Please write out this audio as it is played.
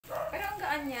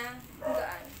gaan niya. Ang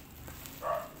gaan.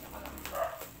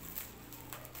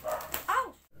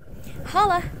 Ow!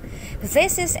 Hola!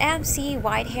 This is MC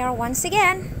Whitehair once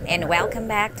again, and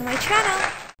welcome back to my channel.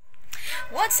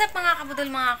 What's up mga kabudol,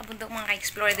 mga kabundok, mga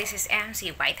ka-explore? This is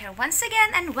MC Whitehair once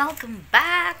again, and welcome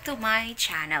back to my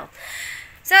channel.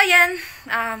 So, yan.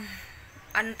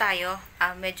 Ano tayo?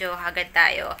 Medyo hagad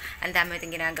tayo. Ang dami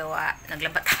natin ginagawa.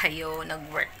 Naglaba tayo,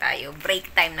 nag-work tayo.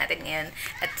 Break time natin ngayon.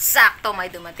 At sakto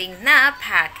may dumating na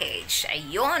package.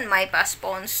 Ayun, may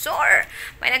pa-sponsor.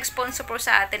 May nag-sponsor po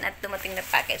sa atin at dumating na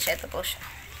package. Ito po siya.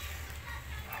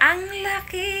 Ang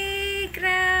laki!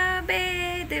 Grabe!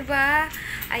 Diba?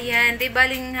 Ayan, di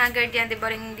baling haggard yan. Di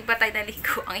baling di pa tayo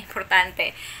naligo. Ang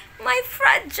importante. May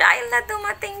fragile na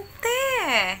dumating,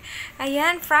 te.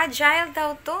 Ayan, fragile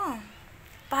daw to.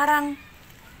 Parang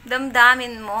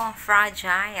damdamin mo,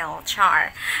 fragile,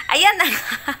 char. Ayan na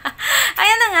nga.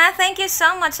 Ayan na nga. Thank you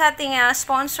so much sa ating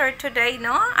sponsor today,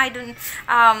 no?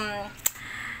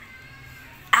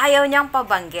 Ayaw niyang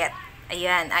pabanggit.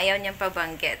 Ayan, ayaw niyang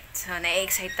pabanggit. So,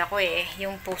 na-excite ako eh.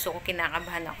 Yung puso ko,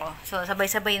 kinakabahan ako. So,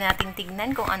 sabay-sabay nating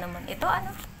tignan kung ano man ito.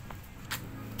 Ano?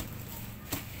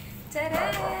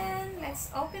 Tadaan!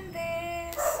 Let's open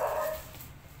this.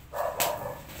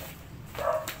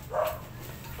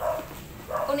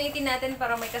 Unitin natin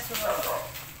para may kasunod.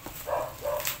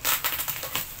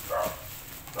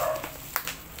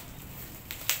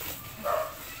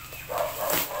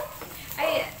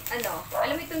 Ay, ano,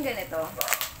 alam mo itong ganito?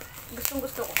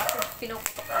 Gustong-gusto ko kasi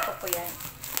pinuputok-putok ko yan.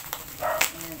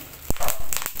 Ayan.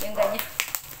 Yung ganyan.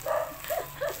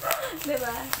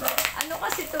 Diba? Ano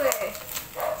kasi ito eh.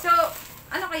 So,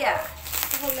 ano kaya?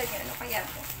 Hula niya, ano kaya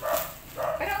ito?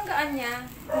 Pero ang gaan niya,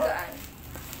 ang gaan.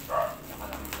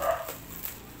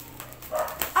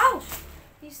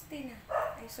 Christina.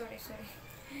 Ay, sorry.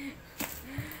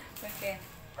 Okay.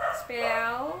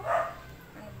 Spell.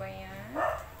 Ano ba yan?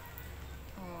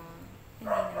 Oh,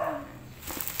 hindi naman.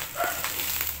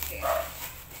 Okay.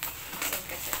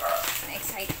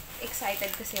 Kasi,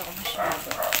 excited kasi ako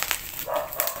masyado.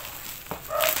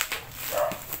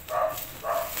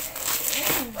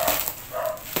 Ayan.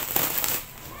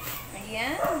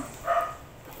 Ayan.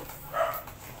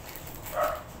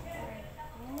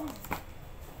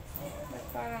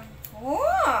 Parang,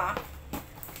 oh!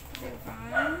 Diba?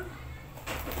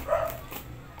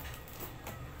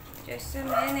 Just a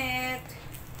minute.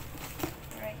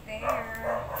 Right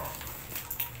there.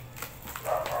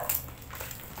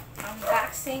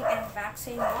 Unboxing and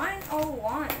vaccine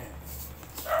 101.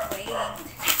 Wait.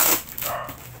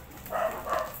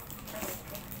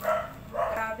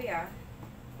 Grabe ah.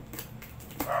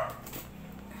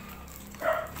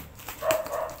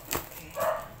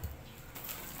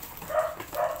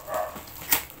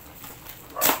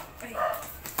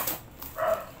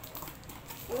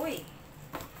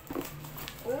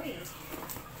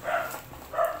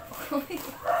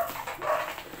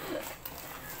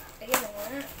 Ayan na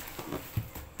nga.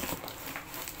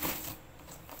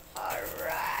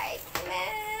 Alright,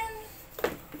 man.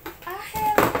 A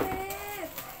helmet.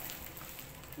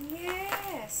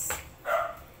 Yes.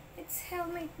 It's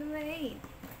helmet made.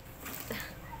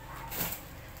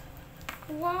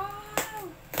 Wow.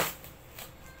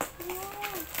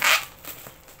 Wow.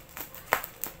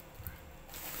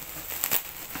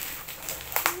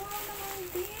 Wow naman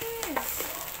this.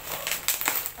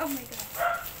 Oh my God.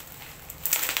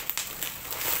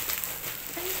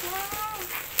 Ay, wow.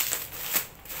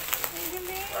 Ay,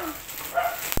 galing.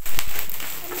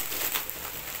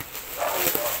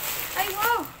 Ay,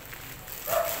 wow.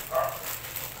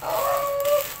 Oh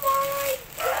my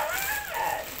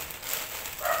God.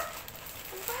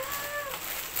 Wow.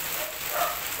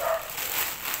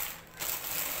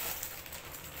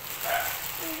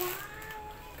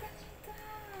 Wow, ang ganda.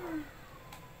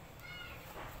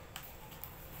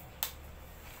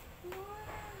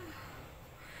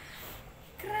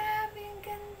 Grabe, ang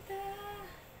ganda.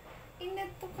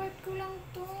 Inadtukat ko lang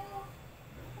to.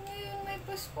 Ngayon may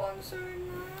pa-sponsor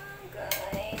na.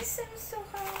 Guys, I'm so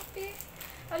happy.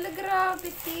 Ala, grabe,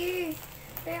 ti.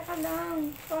 Teka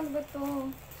lang. Paano ba to?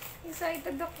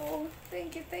 Excited ako.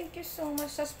 Thank you so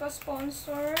much sa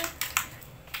pa-sponsor.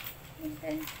 And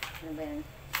then, ano ba yan?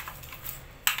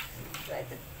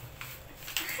 Excited.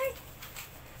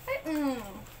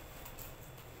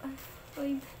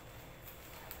 Wait.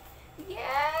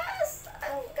 Yes!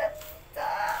 Ang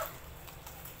ganda!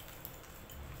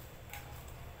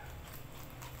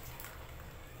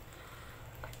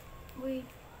 Wait.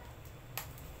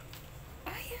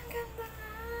 Ay, ang ganda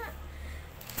nga!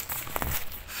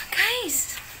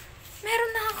 Guys!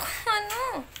 Meron na ako,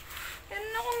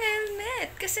 meron akong helmet.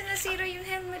 Kasi nasira yung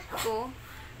helmet ko.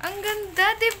 Ang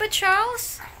ganda, diba,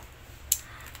 Charles?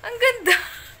 Ang ganda.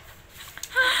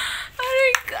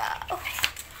 Aray ka.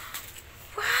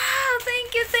 Wow,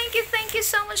 thank you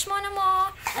so much,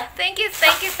 Monamo. Thank you so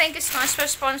much for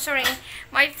sponsoring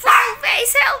my full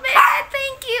face helmet.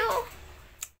 Thank you.